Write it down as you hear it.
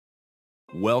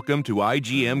Welcome to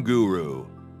igmGuru.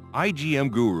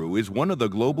 igmGuru is one of the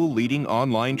global leading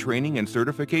online training and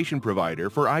certification provider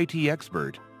for IT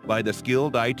expert by the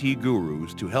skilled IT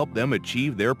gurus to help them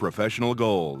achieve their professional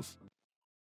goals.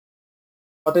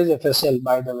 What is FSL,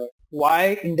 by the way?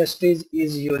 Why industries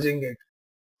is using it?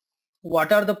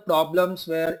 What are the problems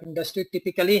where industry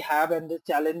typically have and the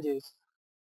challenges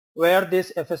where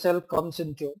this FSL comes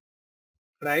into,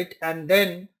 right? And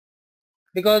then,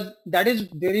 because that is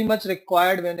very much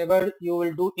required whenever you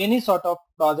will do any sort of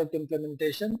project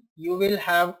implementation, you will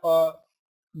have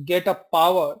get a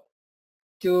power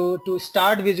to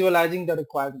start visualizing the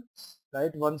requirements,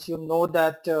 right? Once you know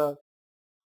that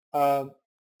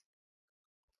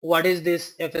what is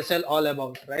this FSL all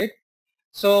about, right?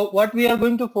 So what we are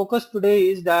going to focus today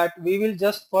is that we will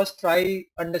just first try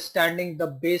understanding the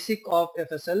basic of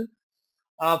FSL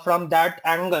from that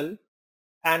angle,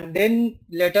 and then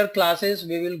later classes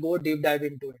we will go deep dive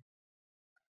into it.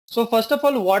 So first of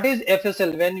all, what is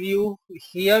FSL? When you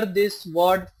hear this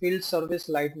word field service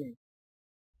lightning,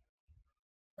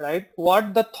 right?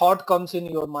 What the thought comes in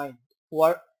your mind?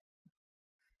 What?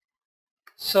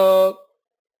 So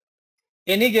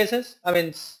any guesses? I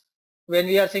mean, when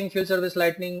we are saying field service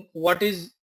lightning, what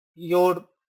is your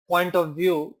point of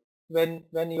view when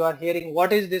you are hearing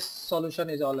what is this solution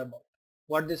is all about?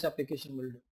 What this application will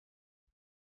do?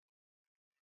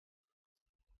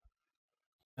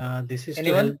 This is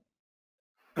Anyone?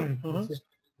 to help this is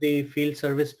the field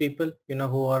service people,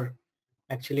 who are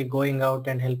actually going out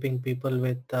and helping people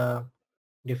with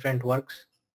different works.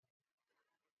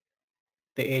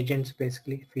 The agents,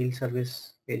 basically field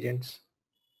service agents.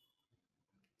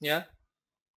 Yeah.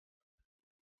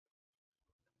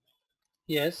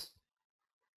 Yes.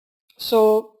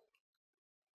 So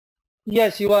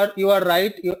yes, you are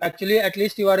right. You actually, at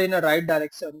least you are in a right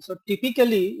direction. So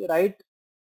typically, right,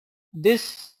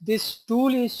 this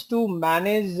tool is to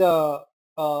manage the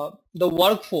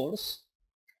workforce,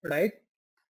 right,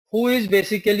 who is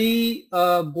basically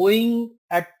going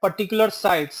at particular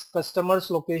sites, customers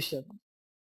location,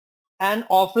 and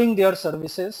offering their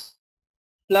services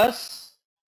plus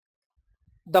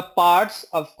the parts,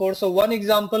 of course. So one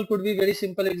example could be, very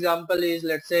simple example is,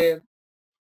 let's say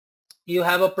you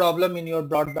have a problem in your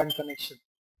broadband connection,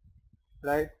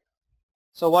 right?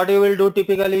 So what you will do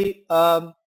typically,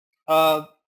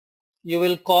 you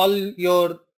will call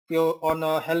your on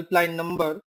a helpline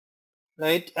number,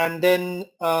 right? And then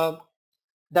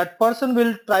that person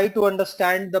will try to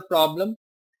understand the problem,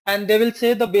 and they will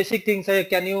say the basic things, say,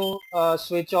 can you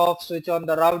switch off, switch on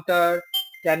the router,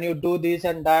 can you do this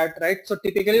and that, right? So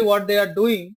typically what they are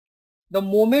doing, the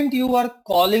moment you are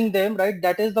calling them, right,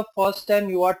 that is the first time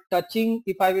you are touching.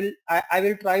 If I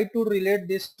will try to relate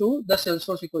this to the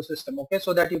Salesforce ecosystem, okay,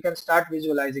 so that you can start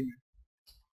visualizing it.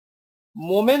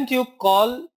 Moment you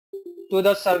call to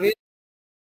the service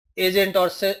agent or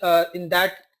in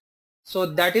that, so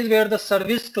that is where the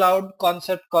Service Cloud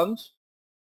concept comes,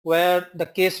 where the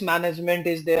case management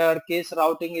is there, case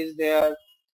routing is there,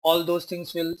 all those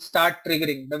things will start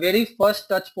triggering. The very first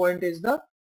touch point is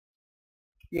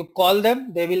you call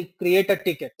them, they will create a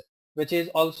ticket, which is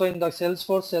also in the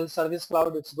Salesforce Service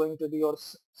Cloud. It's going to be your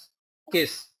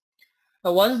case.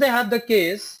 Now once they have the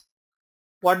case,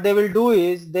 what they will do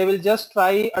is they will just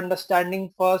try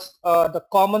understanding first the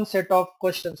common set of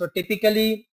questions. So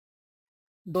typically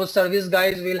those service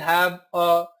guys will have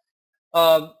a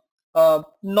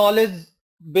knowledge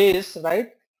base, right?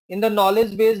 In the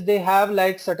knowledge base they have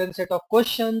like certain set of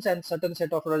questions and certain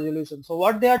set of resolutions. So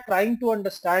what they are trying to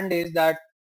understand is that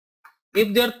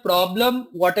if their problem,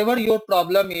 whatever your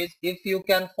problem is, if you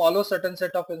can follow certain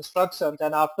set of instructions,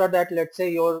 and after that, let's say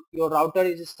your router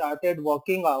is started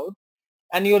working out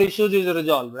and your issues is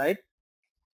resolved, right?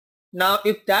 Now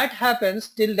if that happens,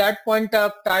 till that point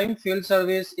of time field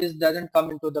service doesn't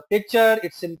come into the picture.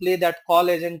 It's simply that call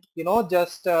agent,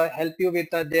 just help you with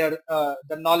their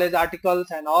the knowledge articles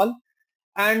and all,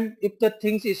 and if the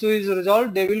things issue is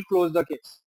resolved, they will close the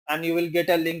case and you will get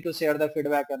a link to share the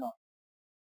feedback and all.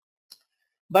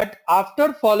 But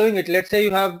after following it, let's say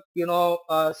you have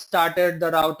started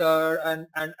the router and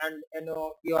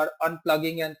you are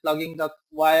unplugging and plugging the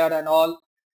wire and all,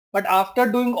 but after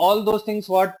doing all those things,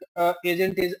 what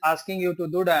agent is asking you to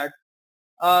do, that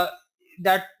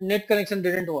that net connection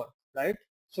didn't work, right?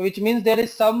 So which means there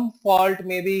is some fault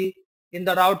maybe in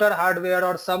the router hardware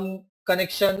or some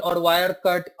connection or wire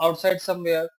cut outside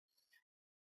somewhere.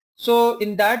 So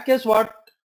in that case, what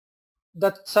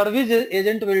the service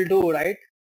agent will do, right?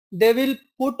 They will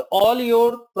put all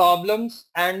your problems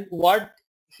and what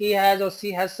he has or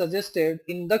she has suggested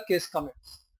in the case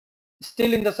comments,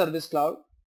 still in the Service Cloud.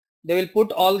 They will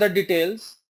put all the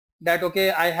details, that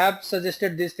okay, I have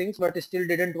suggested these things but still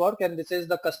didn't work, and this is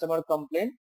the customer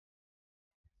complaint.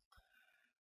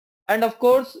 And of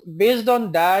course, based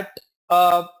on that,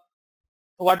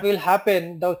 what will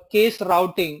happen, the case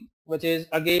routing, which is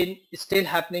again still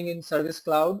happening in Service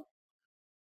Cloud,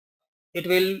 it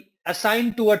will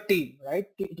assign to a team, right?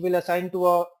 It will assign to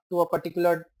a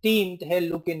particular team to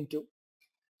look into.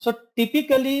 So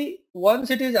typically, once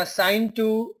it is assigned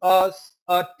to a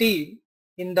team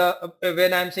in the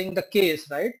when I'm saying the case,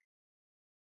 right?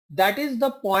 That is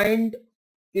the point.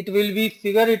 It will be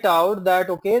figure it out that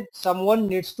okay, someone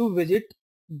needs to visit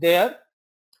there.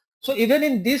 So even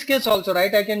in this case also,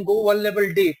 right, I can go one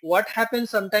level deep. What happens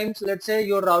sometimes, let's say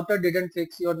your router didn't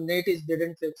fix, your net is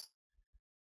didn't fix,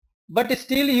 but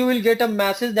still you will get a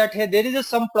message that hey, there is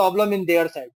some problem in their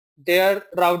side, their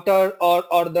router or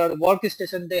the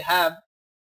workstation they have,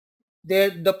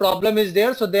 the problem is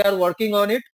there, so they are working on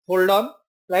it. Hold on,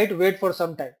 right? Wait for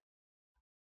some time,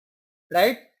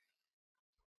 right?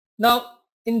 Now,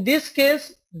 in this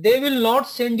case, they will not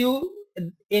send you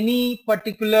any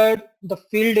particular the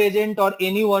field agent or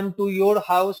anyone to your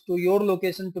house, to your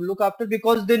location to look after,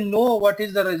 because they know what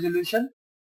is the resolution,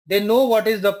 they know what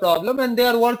is the problem, and they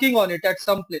are working on it at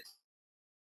some place.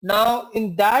 Now,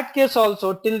 in that case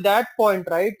also, till that point,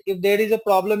 right, if there is a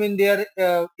problem in their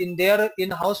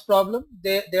in-house problem,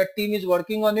 their team is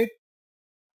working on it,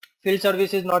 field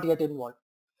service is not yet involved.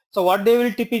 So what they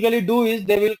will typically do is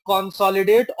they will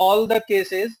consolidate all the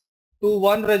cases to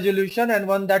one resolution, and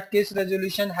when that case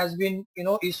resolution has been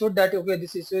issued that okay,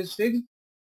 this issue is fixed,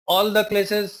 all the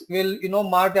cases will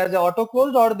marked as a auto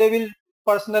closed, or they will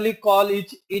personally call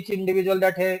each individual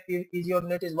that hey, is your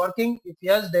net is working? If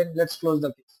yes, then let's close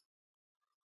the case.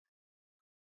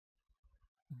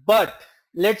 But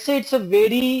let's say it's a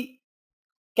very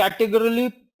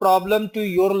categorically problem to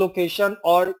your location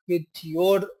or with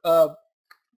your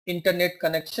internet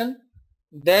connection,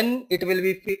 then it will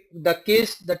be the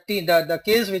case, the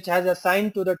case which has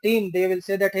assigned to the team, they will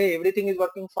say that hey, everything is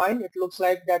working fine, it looks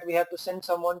like that we have to send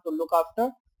someone to look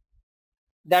after.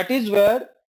 That is where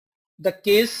the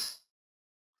case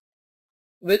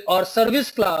with or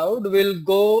Service Cloud will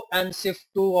go and shift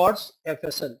towards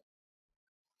FSL.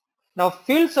 Now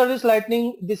Field Service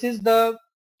Lightning, this is the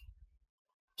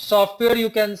software you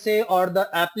can say, or the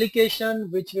application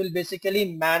which will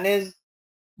basically manage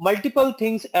multiple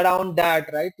things around that,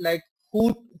 right? Like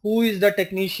who is the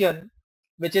technician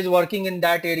which is working in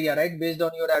that area, right? Based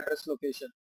on your address location.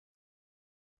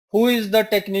 Who is the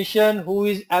technician who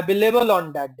is available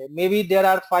on that day? Maybe there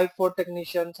are 4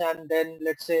 technicians, and then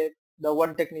let's say the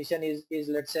one technician is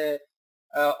let's say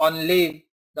on leave,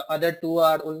 the other 2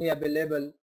 are only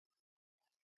available.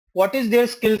 What is their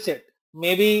skill set?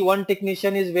 Maybe one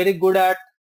technician is very good at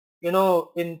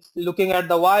in looking at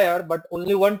the wire, but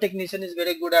only one technician is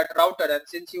very good at router, and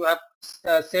since you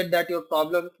have said that your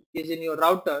problem is in your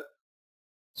router,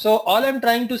 so all I'm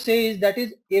trying to say is that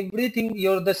is everything,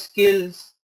 the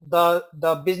skills,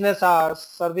 the business hours,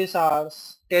 service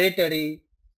hours, territory,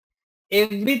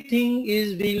 everything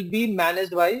will be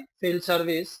managed by field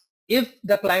service if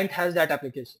the client has that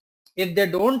application. If they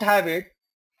don't have it,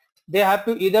 they have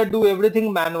to either do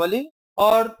everything manually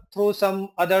or through some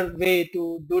other way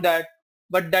to do that,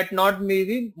 but that not may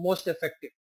be most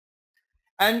effective.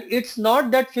 And it's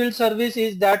not that field service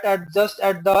is that just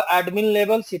at the admin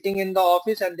level sitting in the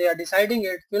office and they are deciding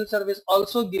it. Field service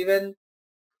also given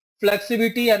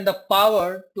flexibility and the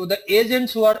power to the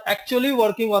agents who are actually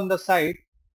working on the site,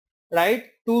 right,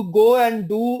 to go and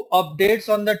do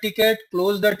updates on the ticket,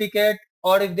 close the ticket,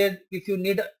 or if you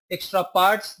need extra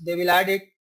parts, they will add it.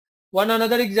 One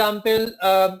another example,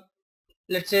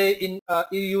 let's say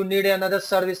you need another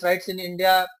service, right? In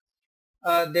India,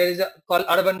 there is a called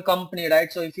urban company,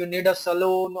 right? So if you need a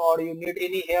salon or you need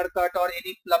any haircut or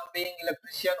any plumbing,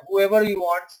 electrician, whoever you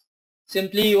want,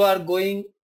 simply you are going,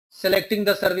 selecting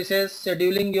the services,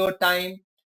 scheduling your time,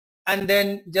 and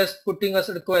then just putting a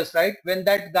request, right? When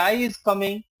that guy is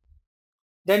coming,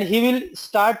 then he will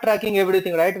start tracking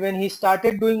everything, right? When he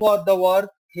started doing all the work,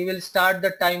 he will start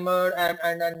the timer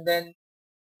and then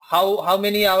how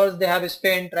many hours they have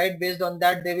spent, right? Based on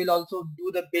that, they will also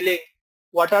do the billing.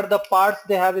 What are the parts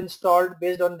they have installed?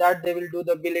 Based on that, they will do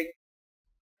the billing.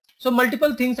 So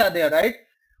multiple things are there, right?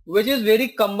 Which is very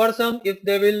cumbersome if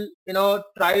they will,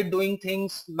 try doing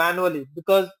things manually,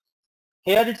 because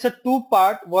here it's a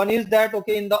 2-part. One is that,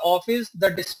 okay, in the office, the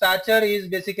dispatcher is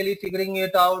basically figuring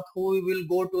it out, who will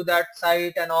go to that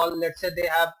site and all. Let's say they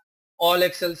have all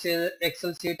Excel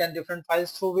sheet and different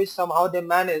files through which somehow they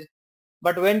manage.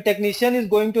 But when technician is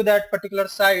going to that particular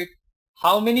site,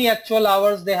 how many actual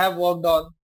hours they have worked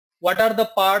on, what are the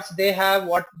parts they have,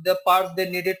 what the parts they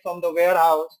needed from the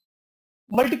warehouse.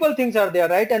 Multiple things are there,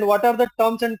 right? And what are the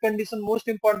terms and conditions? Most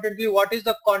importantly, what is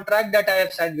the contract that I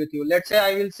have signed with you? Let's say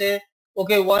I will say,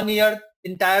 okay, 1 year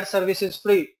entire service is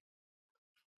free.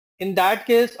 In that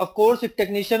case, of course, if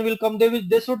technician will come,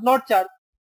 they should not charge,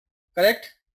 correct?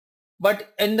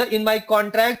 But in my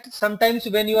contract, sometimes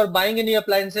when you are buying any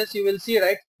appliances, you will see,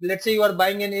 right? Let's say you are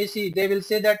buying an AC, they will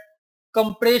say that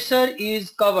compressor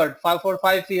is covered for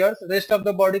 5 years, rest of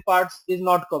the body parts is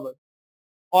not covered,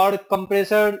 or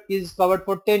compressor is covered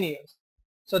for 10 years.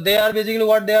 So they are basically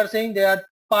what they are saying, they are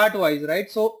part wise,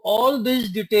 right? So all these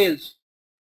details,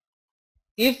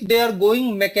 if they are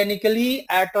going mechanically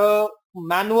at a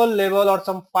manual level or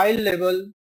some file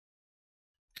level,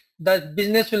 the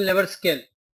business will never scale,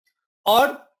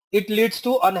 or it leads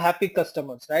to unhappy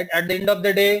customers, right? At the end of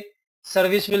the day,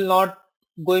 service will not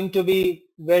going to be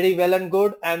very well and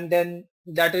good, and then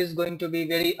that is going to be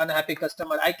very unhappy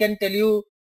customer. I can tell you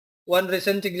one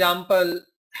recent example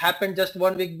happened just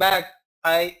 1 week back.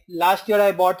 Last year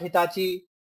I bought Hitachi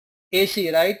AC,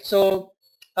 right? So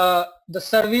the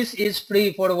service is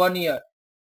free for 1 year.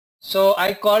 So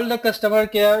I called the customer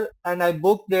care and I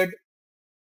booked it.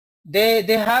 They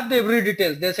have the every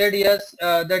details. They said yes,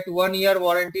 that 1 year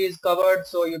warranty is covered,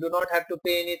 so you do not have to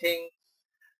pay anything,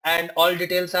 and all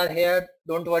details are here.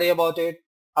 Don't worry about it.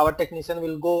 Our technician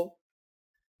will go.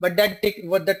 But the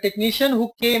technician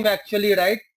who came actually,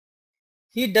 right,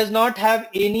 he does not have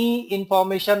any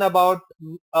information about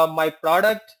my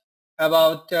product,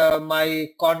 about my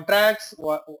contracts,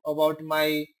 about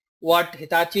what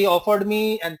Hitachi offered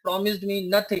me and promised me,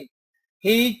 nothing.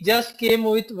 He just came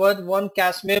with one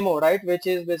cash memo, right, which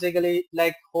is basically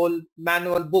like whole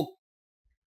manual book.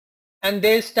 And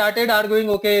they started arguing,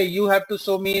 okay, you have to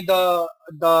show me the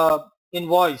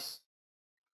invoice,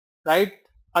 right?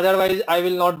 Otherwise I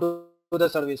will not do the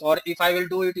service, or if I will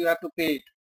do it, you have to pay it.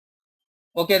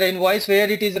 Okay, the invoice where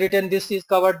it is written this is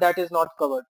covered, that is not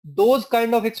covered. Those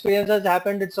kind of experiences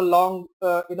happened. It's a long,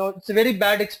 it's a very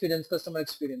bad experience, customer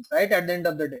experience, right, at the end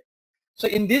of the day. So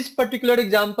in this particular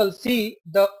example, see,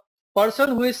 the person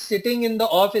who is sitting in the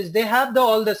office, they have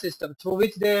all the system through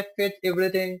which they fetch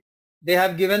everything. They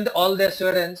have given all the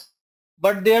assurance,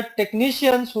 but their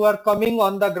technicians who are coming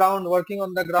on the ground, working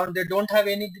on the ground, they don't have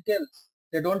any details.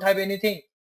 They don't have anything,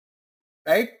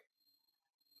 right?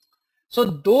 So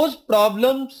those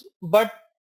problems, but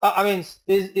I mean,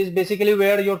 is basically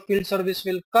where your field service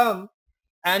will come,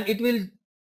 and it will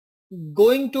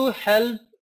going to help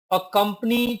a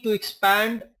company to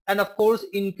expand, and of course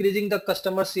increasing the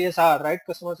customer CSR, right,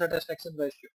 customer satisfaction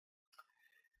ratio.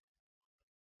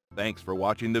 Thanks for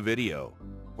watching the video.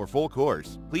 For full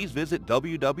course, please visit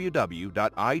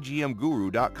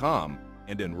www.igmguru.com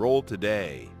and enroll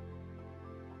today.